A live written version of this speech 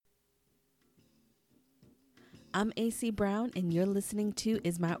I'm AC Brown, and you're listening to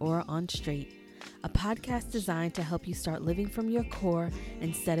Is My Aura On Straight, a podcast designed to help you start living from your core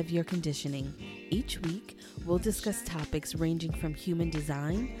instead of your conditioning. Each week, we'll discuss topics ranging from human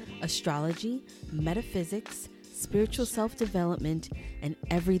design, astrology, metaphysics, spiritual self-development, and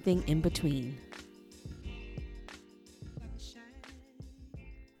everything in between.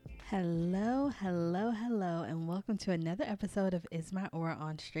 Hello, and welcome to another episode of Is My Aura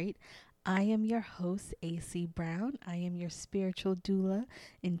On Straight. I am your host, AC Brown. I am your spiritual doula,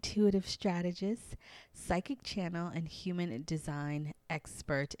 intuitive strategist, psychic channel, and human design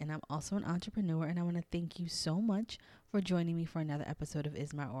expert. And I'm also an entrepreneur, and I want to thank you so much for joining me for another episode of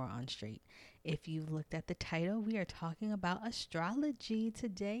Is My Aura On Straight. If you've looked at the title, we are talking about astrology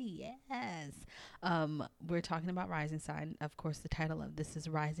today. Yes. We're talking about rising sign. Of course, the title of this is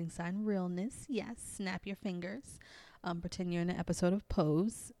Rising Sign Realness. Yes. Snap your fingers. Pretend you're in an episode of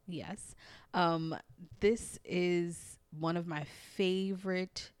Pose. Yes. This is one of my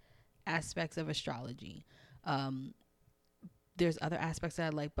favorite aspects of astrology. There's other aspects that I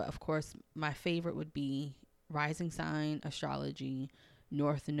like, but of course, my favorite would be rising sign astrology,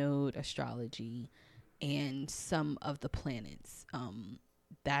 North Node astrology, and some of the planets.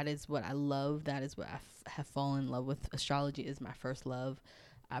 That is what I love. That is what I have fallen in love with. Astrology is my first love.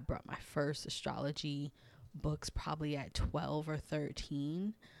 I brought my first astrology books probably at 12 or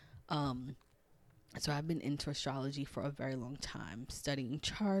 13. So I've been into astrology for a very long time, studying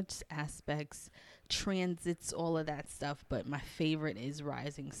charts, aspects, transits, all of that stuff. But my favorite is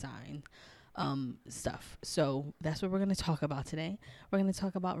rising sign stuff. So that's what we're going to talk about today. We're going to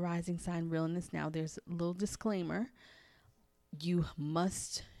talk about rising sign realness. Now, there's a little disclaimer. You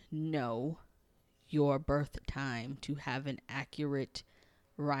must know your birth time to have an accurate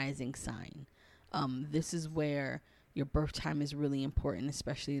rising sign. This is where your birth time is really important,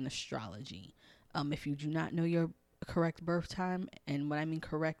 especially in astrology. If you do not know your correct birth time, and when I mean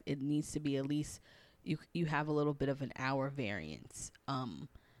correct, it needs to be at least you have a little bit of an hour variance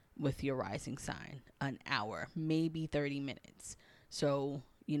with your rising sign, an hour, maybe 30 minutes. So,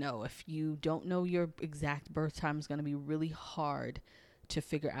 if you don't know your exact birth time, it's going to be really hard to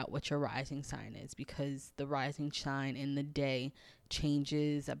figure out what your rising sign is, because the rising sign in the day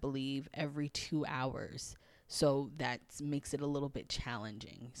changes, I believe, every 2 hours. So that makes it a little bit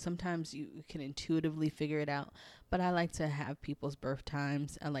challenging. Sometimes you can intuitively figure it out, but I like to have people's birth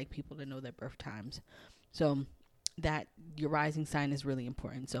times. I like people to know their birth times. So that your rising sign is really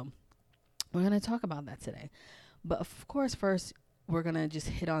important. So we're going to talk about that today. But of course, first, we're going to just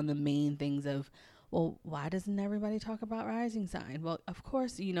hit on the main things of, well, why doesn't everybody talk about rising sign? Well, of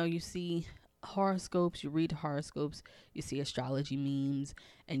course, you see horoscopes, you read horoscopes, you see astrology memes,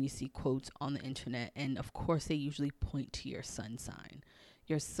 and you see quotes on the internet. And of course, they usually point to your sun sign.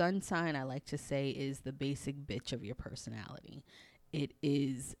 Your sun sign, I like to say, is the basic bitch of your personality. It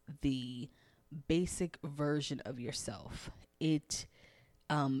is the basic version of yourself. It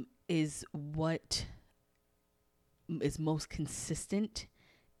is what is most consistent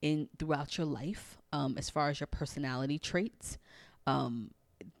in throughout your life, as far as your personality traits.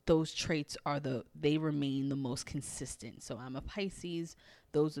 Those traits they remain the most consistent. So I'm a Pisces.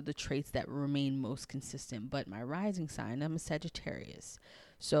 Those are the traits that remain most consistent. But my rising sign, I'm a Sagittarius.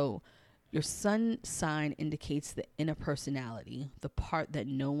 So your sun sign indicates the inner personality, the part that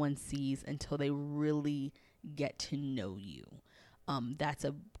no one sees until they really get to know you. That's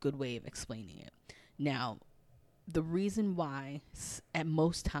a good way of explaining it. Now, the reason why at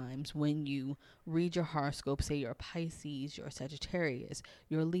most times when you read your horoscope, say you're a Pisces, you're a Sagittarius,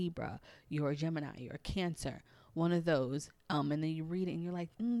 you're a Libra, you're a Gemini, you're a Cancer, one of those, and then you read it and you're like,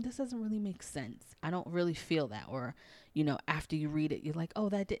 this doesn't really make sense. I don't really feel that. Or, after you read it, you're like, oh,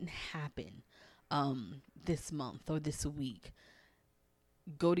 that didn't happen this month or this week.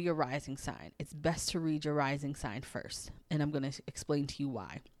 Go to your rising sign. It's best to read your rising sign first. And I'm going to explain to you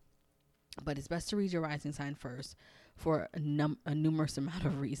why. But it's best to read your rising sign first for a numerous amount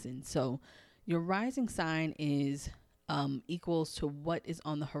of reasons. So your rising sign is equals to what is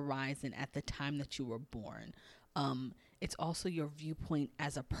on the horizon at the time that you were born. It's also your viewpoint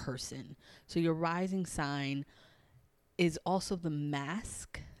as a person. So your rising sign is also the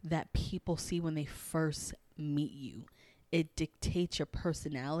mask that people see when they first meet you. It dictates your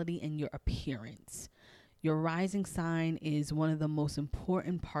personality and your appearance. Your rising sign is one of the most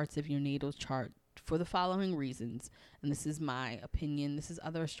important parts of your natal chart for the following reasons. And this is my opinion. This is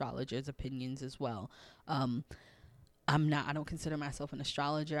other astrologers' opinions as well. I don't consider myself an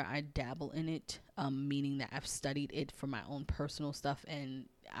astrologer. I dabble in it, meaning that I've studied it for my own personal stuff, and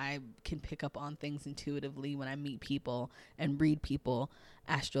I can pick up on things intuitively when I meet people and read people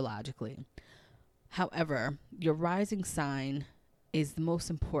astrologically. However, your rising sign is the most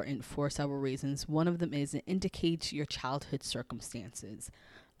important for several reasons. One of them is it indicates your childhood circumstances.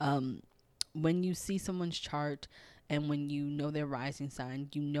 Um, when you see someone's chart and when you know their rising sign,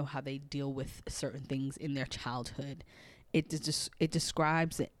 you know how they deal with certain things in their childhood. It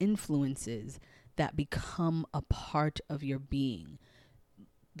describes the influences that become a part of your being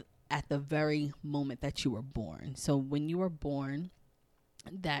at the very moment that you were born. So when you were born,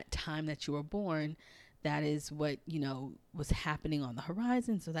 that time that you were born, that is what was happening on the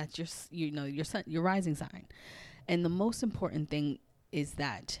horizon. So that's your rising sign. And the most important thing is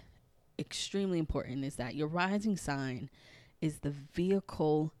that, extremely important, is that your rising sign is the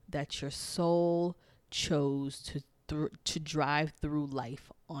vehicle that your soul chose to drive through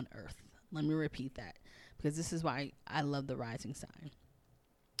life on earth. Let me repeat that, because this is why I love the rising sign.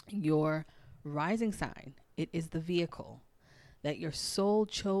 Your rising sign, it is the vehicle that your soul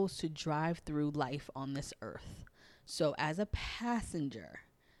chose to drive through life on this earth. So as a passenger,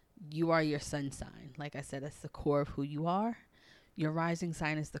 you are your sun sign. Like I said, that's the core of who you are. Your rising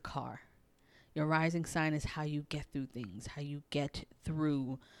sign is the car. Your rising sign is how you get through things, how you get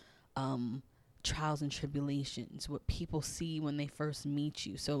through trials and tribulations, what people see when they first meet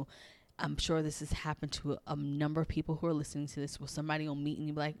you. So I'm sure this has happened to a number of people who are listening to this, where somebody will meet and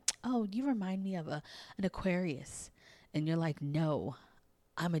you'll be like, oh, you remind me of an Aquarius. And you're like, no,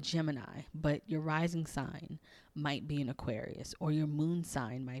 I'm a Gemini, but your rising sign might be an Aquarius, or your moon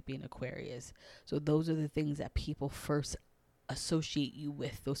sign might be an Aquarius. So those are the things that people first associate you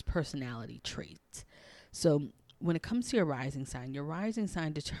with, those personality traits. So when it comes to your rising sign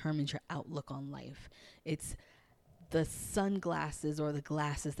determines your outlook on life. It's the sunglasses or the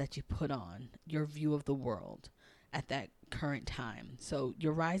glasses that you put on, your view of the world at that current time. So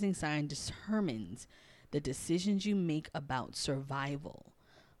your rising sign determines the decisions you make about survival.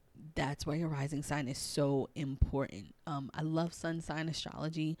 That's why your rising sign is so important. I love sun sign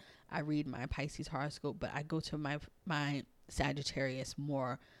astrology. I read my Pisces horoscope, but I go to my Sagittarius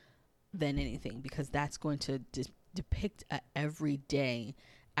more than anything, because that's going to depict a everyday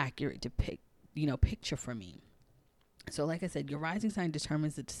accurate picture for me. So like I said, your rising sign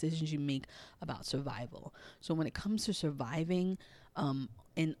determines the decisions you make about survival. So when it comes to surviving on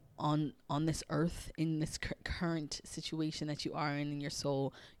this earth, in this current situation that you are in your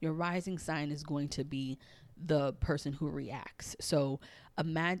soul, your rising sign is going to be the person who reacts. So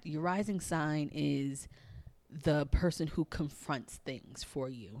your rising sign is the person who confronts things for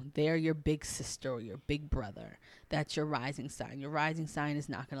you. They're your big sister or your big brother. That's your rising sign. Your rising sign is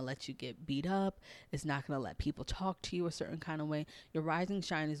not going to let you get beat up. It's not going to let people talk to you a certain kind of way. Your rising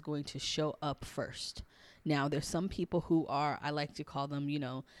sign is going to show up first. Now, there's some people who are, I like to call them,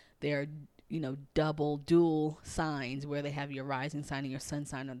 they're, dual signs, where they have your rising sign and your sun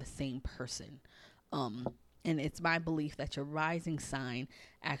sign are the same person. And it's my belief that your rising sign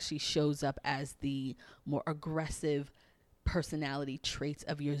actually shows up as the more aggressive personality traits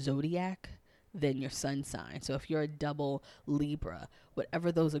of your zodiac than your sun sign. So if you're a double Libra,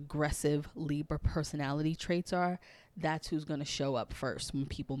 whatever those aggressive Libra personality traits are, that's who's going to show up first when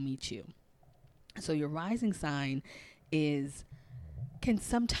people meet you. So your rising sign can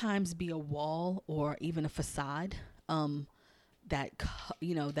sometimes be a wall or even a facade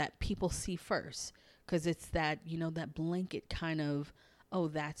that people see first. Because it's that, that blanket kind of, oh,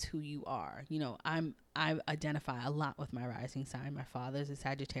 that's who you are. I identify a lot with my rising sign. My father's a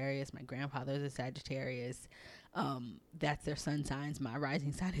Sagittarius. My grandfather's a Sagittarius. That's their sun signs. My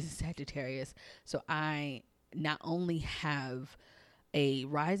rising sign is a Sagittarius. So I not only have a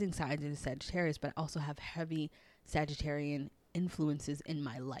rising sign in Sagittarius, but I also have heavy Sagittarian influences in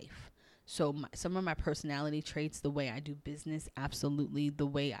my life. So some of my personality traits, the way I do business, absolutely. The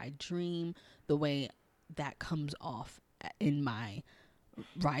way I dream, the way that comes off in my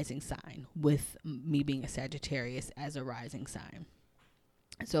rising sign, with me being a Sagittarius as a rising sign.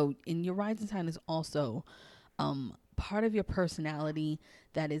 So in your rising sign is also part of your personality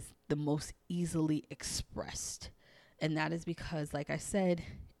that is the most easily expressed. And that is because, like I said,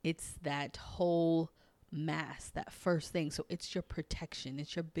 it's that whole mass, that first thing. So it's your protection.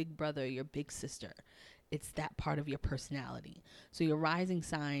 It's your big brother, your big sister. It's that part of your personality. So your rising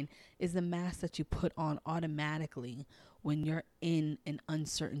sign is the mask that you put on automatically when you're in an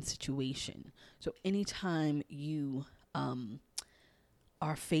uncertain situation. So anytime you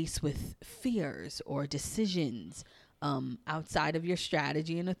are faced with fears or decisions outside of your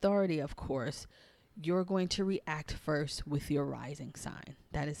strategy and authority, of course, you're going to react first with your rising sign.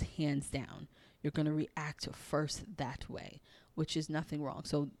 That is hands down. You're going to react first that way, which is nothing wrong.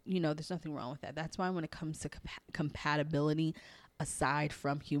 So, there's nothing wrong with that. That's why when it comes to compatibility, aside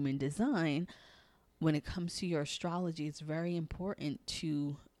from human design, when it comes to your astrology, it's very important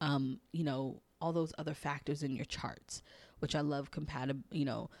to, all those other factors in your charts, which I love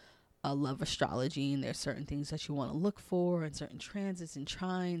I love astrology, and there's certain things that you want to look for, and certain transits and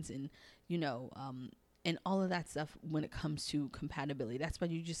trines, and, and all of that stuff when it comes to compatibility. That's why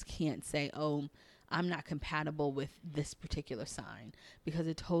you just can't say, oh, I'm not compatible with this particular sign, because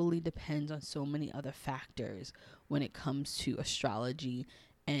it totally depends on so many other factors when it comes to astrology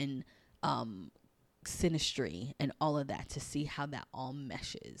and synastry and all of that, to see how that all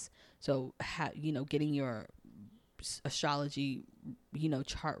meshes. So, getting your astrology,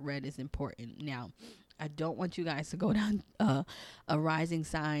 chart read is important. Now, I don't want you guys to go down a rising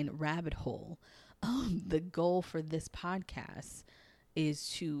sign rabbit hole. The goal for this podcast is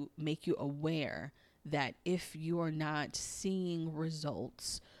to make you aware that if you are not seeing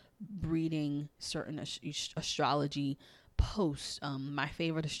results reading certain astrology posts, my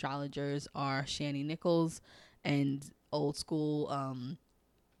favorite astrologers are Shani Nichols and old school,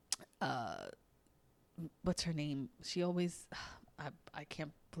 what's her name? She always, I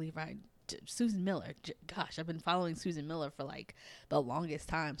can't believe Susan Miller. Gosh, I've been following Susan Miller for like the longest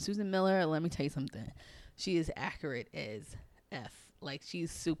time. Susan Miller, let me tell you something. She is accurate as F. Like, she's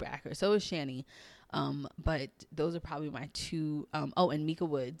super accurate. So is Shani. But those are probably my two. And Mika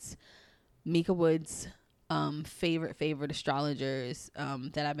Woods. Favorite astrologers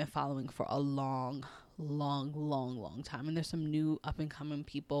that I've been following for a long time. And there's some new up and coming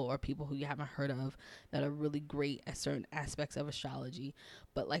people, or people who you haven't heard of, that are really great at certain aspects of astrology.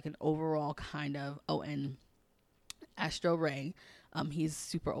 But like an overall kind of, and Astro Ray, he's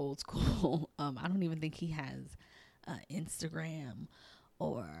super old school. I don't even think he has Instagram,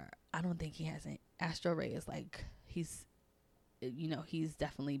 or I don't think he has an Astro Ray is like, he's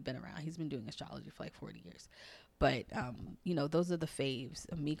definitely been around. He's been doing astrology for like 40 years. But, those are the faves.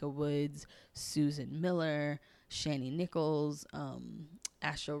 Mika Woods, Susan Miller, Shani Nichols,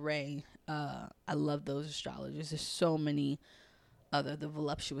 Astro Ray. I love those astrologers. There's so many other. The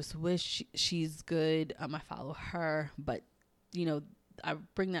Voluptuous Wish, she's good. I follow her. But, I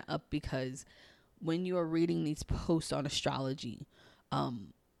bring that up because when you are reading these posts on astrology,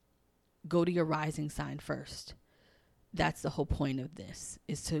 go to your rising sign first. That's the whole point of this,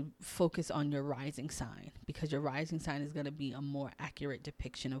 is to focus on your rising sign, because your rising sign is going to be a more accurate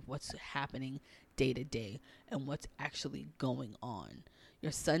depiction of what's happening day to day and what's actually going on.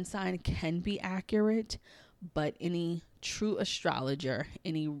 Your sun sign can be accurate, but any true astrologer,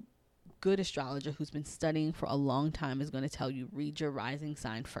 any good astrologer who's been studying for a long time is going to tell you, read your rising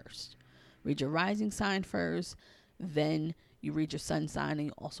sign first. Read your rising sign first, then you read your sun sign, and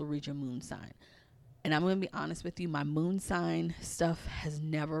you also read your moon sign. And I'm going to be honest with you, my moon sign stuff has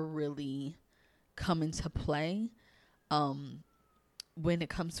never really come into play when it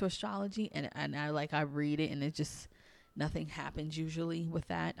comes to astrology. And I read it, and it just, nothing happens usually with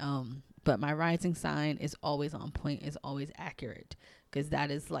that. But my rising sign is always on point, is always accurate, because that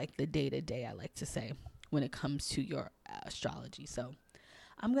is like the day-to-day, I like to say, when it comes to your astrology. So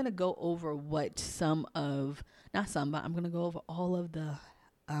I'm going to go over I'm going to go over all of the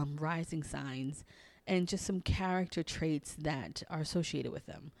rising signs and just some character traits that are associated with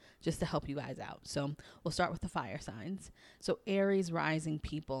them, just to help you guys out. So we'll start with the fire signs. So Aries rising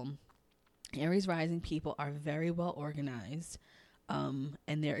people are very well organized, and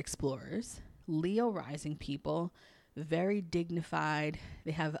they're explorers. Leo rising people, very dignified.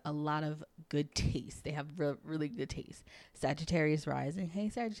 They have a lot of good taste. They have really good taste. Sagittarius rising. Hey,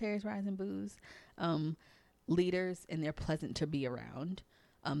 Sagittarius rising booze. Leaders, and they're pleasant to be around.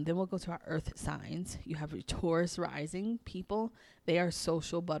 Then we'll go to our earth signs. You have your Taurus rising people. They are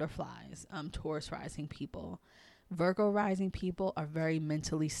social butterflies. Taurus rising people. Virgo rising people are very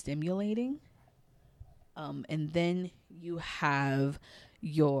mentally stimulating. And then you have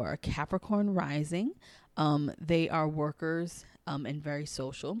your Capricorn rising. They are workers and very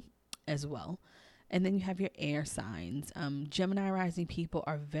social as well. And then you have your air signs. Gemini rising people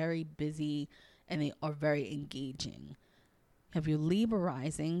are very busy, and they are very engaging. Have your Libra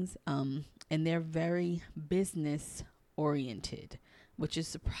risings, and they're very business oriented, which is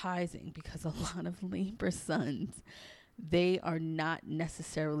surprising because a lot of Libra suns, they are not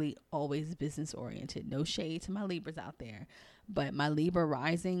necessarily always business oriented. No shade to my Libras out there, but my Libra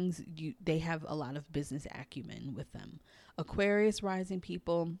risings, they have a lot of business acumen with them. Aquarius rising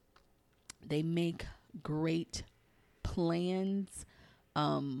people, they make great plans.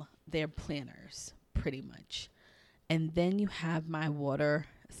 They're planners pretty much. And then you have my water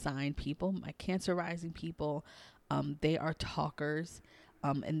sign people, my Cancer rising people. They are talkers,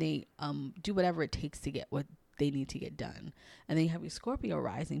 and they do whatever it takes to get what they need to get done. And then you have your Scorpio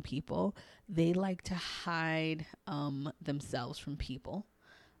rising people. They like to hide themselves from people.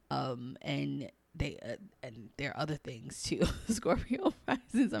 And they and there are other things too. Scorpio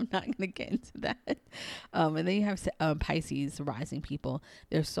risings, I'm not going to get into that. And then you have Pisces rising people.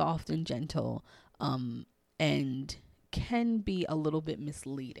 They're soft and gentle, and can be a little bit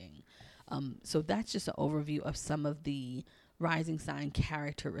misleading. So that's just an overview of some of the rising sign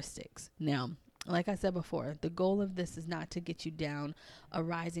characteristics. Now, like I said before, the goal of this is not to get you down a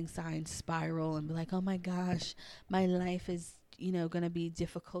rising sign spiral and be like, oh my gosh, my life is, going to be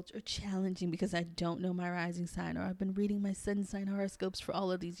difficult or challenging because I don't know my rising sign, or I've been reading my sun sign horoscopes for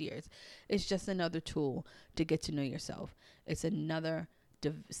all of these years. It's just another tool to get to know yourself. It's another,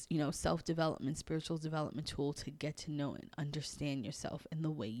 self-development, spiritual development tool to get to know and understand yourself and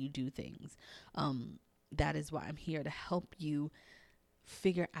the way you do things. That is why I'm here, to help you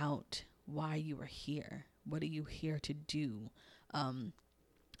figure out why you are here. What are you here to do? I'm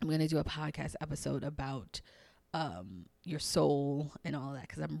going to do a podcast episode about your soul and all that,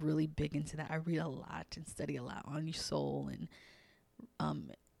 because I'm really big into that. I read a lot and study a lot on your soul, and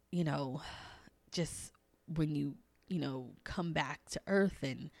just when you come back to earth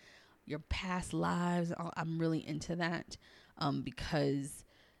and your past lives. I'm really into that, because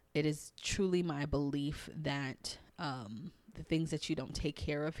it is truly my belief that the things that you don't take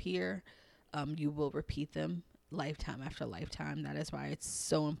care of here, you will repeat them lifetime after lifetime. That is why it's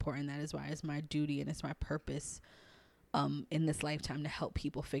so important. That is why it's my duty and it's my purpose in this lifetime to help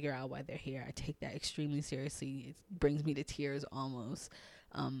people figure out why they're here. I take that extremely seriously. It brings me to tears almost,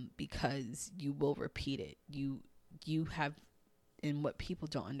 because you will repeat it. You have, and what people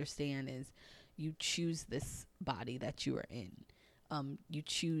don't understand is you choose this body that you are in. You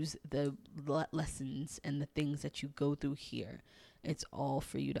choose the lessons and the things that you go through here. It's all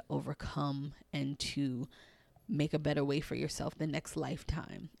for you to overcome and to make a better way for yourself the next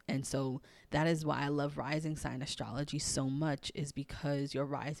lifetime. And so that is why I love rising sign astrology so much, is because your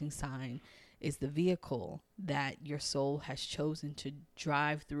rising sign is the vehicle that your soul has chosen to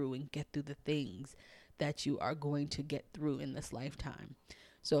drive through and get through the things that you are going to get through in this lifetime.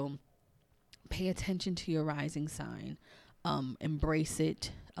 So pay attention to your rising sign, embrace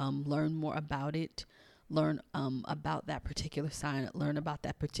it, learn more about it, learn about that particular sign, learn about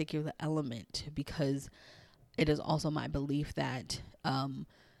that particular element, because it is also my belief that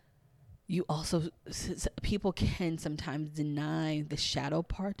people can sometimes deny the shadow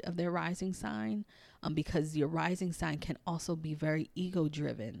part of their rising sign, because your rising sign can also be very ego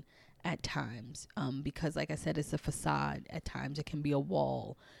driven at times, because like I said, it's a facade. At times it can be a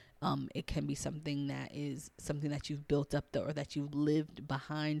wall. It can be something that you've built up or that you've lived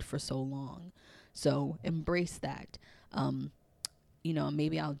behind for so long. So embrace that.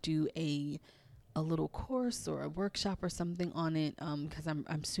 Maybe I'll do a little course or a workshop or something on it, because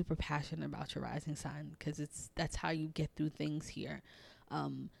I'm super passionate about your rising sign, because that's how you get through things here.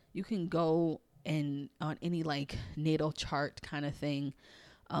 You can go and on any like natal chart kind of thing,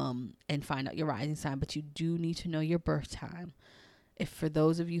 and find out your rising sign, but you do need to know your birth time. If for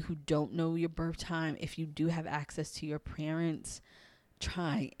those of you who don't know your birth time, if you do have access to your parents,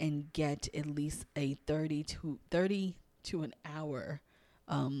 try and get at least a 30 to an hour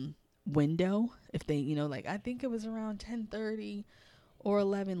window. If they, I think it was around 10:30 or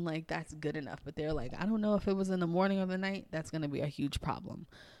 11, like that's good enough. But they're like, I don't know if it was in the morning or the night. That's going to be a huge problem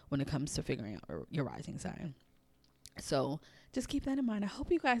when it comes to figuring out your rising sign. So just keep that in mind. I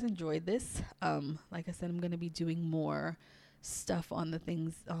hope you guys enjoyed this. Like I said, I'm going to be doing more stuff on the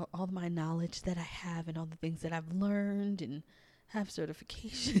things, all my knowledge that I have and all the things that I've learned and have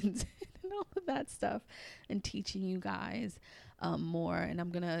certifications and all of that stuff, and teaching you guys more. And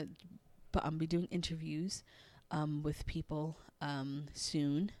I'm going to be doing interviews with people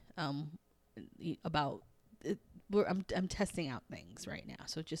soon about I'm testing out things right now,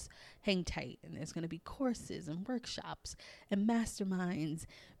 so just hang tight. And there's going to be courses and workshops and masterminds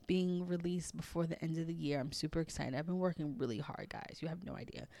being released before the end of the year. I'm super excited. I've been working really hard, guys. You have no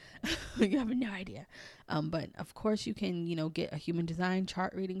idea. You have no idea. But of course you can, get a human design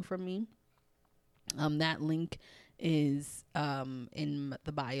chart reading from me. That link is in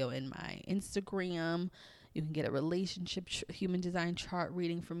the bio in my Instagram. You can get a relationship human design chart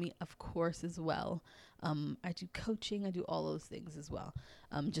reading from me, of course, as well. I do coaching. I do all those things as well.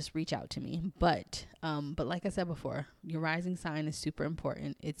 Just reach out to me. But like I said before, your rising sign is super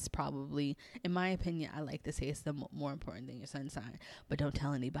important. It's probably, in my opinion, I like to say it's the more important than your sun sign. But don't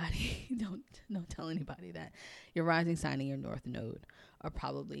tell anybody. don't tell anybody that. Your rising sign and your north node are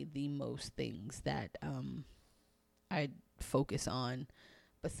probably the most things that I focus on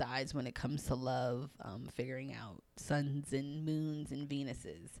besides when it comes to love, figuring out suns and moons and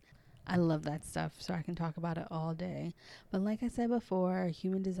Venuses. I love that stuff, so I can talk about it all day. But like I said before,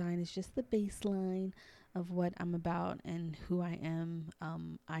 human design is just the baseline of what I'm about and who I am.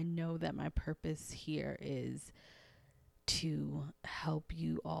 I know that my purpose here is to help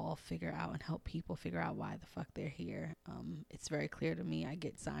you all figure out and help people figure out why the fuck they're here. It's very clear to me. I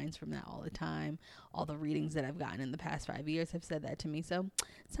get signs from that all the time. All the readings that I've gotten in the past 5 years have said that to me. So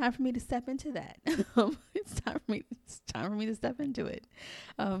it's time for me to step into that. It's time for me to step into it.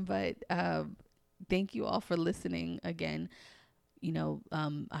 But thank you all for listening again.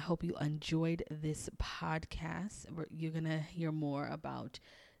 I hope you enjoyed this podcast. You're going to hear more about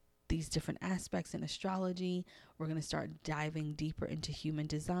these different aspects in astrology. We're going to start diving deeper into human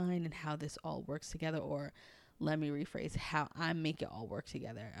design and how this all works together, or let me rephrase, how I make it all work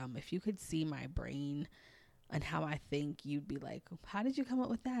together. If you could see my brain and how I think, you'd be like, how did you come up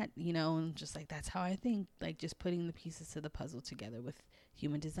with that? And just like, that's how I think, like just putting the pieces to the puzzle together with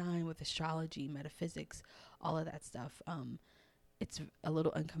human design, with astrology, metaphysics, all of that stuff. It's a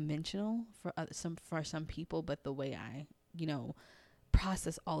little unconventional for some people, but the way I,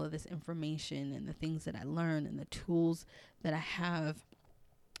 process all of this information and the things that I learn and the tools that I have,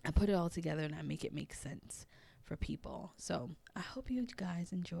 I put it all together and I make it make sense for people. So I hope you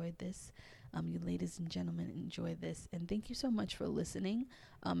guys enjoyed this. You ladies and gentlemen enjoyed this, and thank you so much for listening.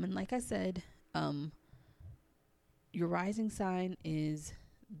 And like I said, your rising sign is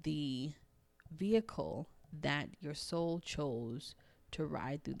the vehicle that your soul chose to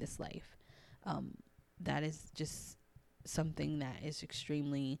ride through this life. That is just something that is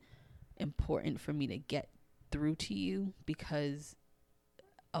extremely important for me to get through to you, because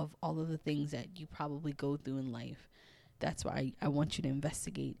of all of the things that you probably go through in life. That's why I want you to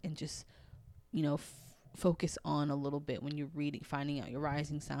investigate and just, focus on a little bit when you're finding out your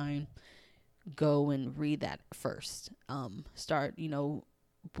rising sign. Go and read that first. Start,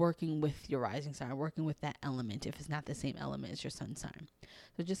 working with your rising sign, working with that element if it's not the same element as your sun sign.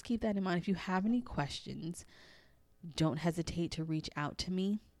 So just keep that in mind. If you have any questions, don't hesitate to reach out to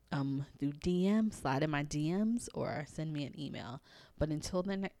me through DM, slide in my DMs, or send me an email. But until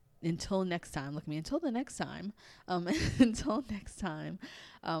next time,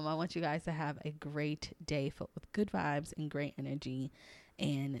 I want you guys to have a great day filled with good vibes and great energy.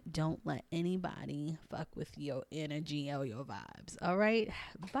 And don't let anybody fuck with your energy or your vibes. All right.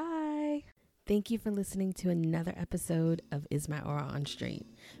 Bye. Thank you for listening to another episode of Is My Aura on Straight.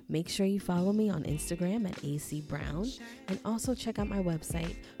 Make sure you follow me on Instagram at AC Brown, and also check out my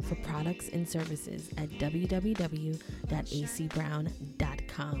website for products and services at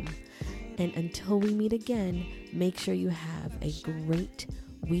www.acbrown.com. And until we meet again, make sure you have a great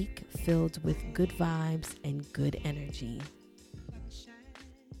week filled with good vibes and good energy.